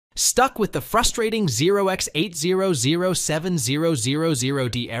Stuck with the frustrating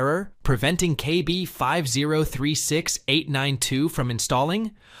 0x8007000d error, preventing KB5036892 from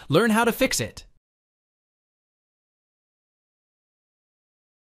installing? Learn how to fix it.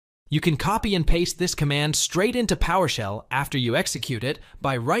 You can copy and paste this command straight into PowerShell after you execute it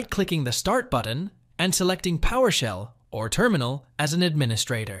by right-clicking the Start button and selecting PowerShell or Terminal as an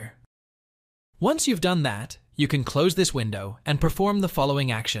administrator. Once you've done that, you can close this window and perform the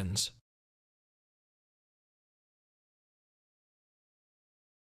following actions.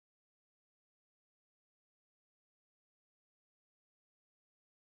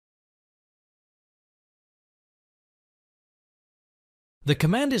 The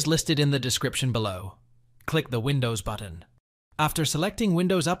command is listed in the description below. Click the Windows button. After selecting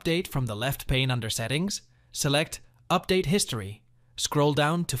Windows Update from the left pane under Settings, select Update History. Scroll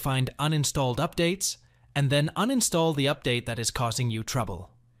down to find Uninstalled Updates, and then uninstall the update that is causing you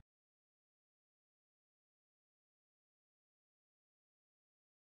trouble.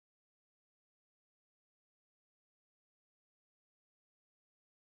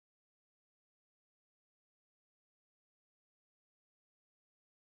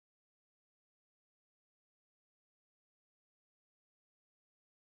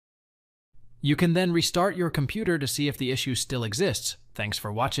 You can then restart your computer to see if the issue still exists. Thanks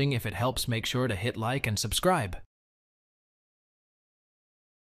for watching. If it helps, make sure to hit like and subscribe.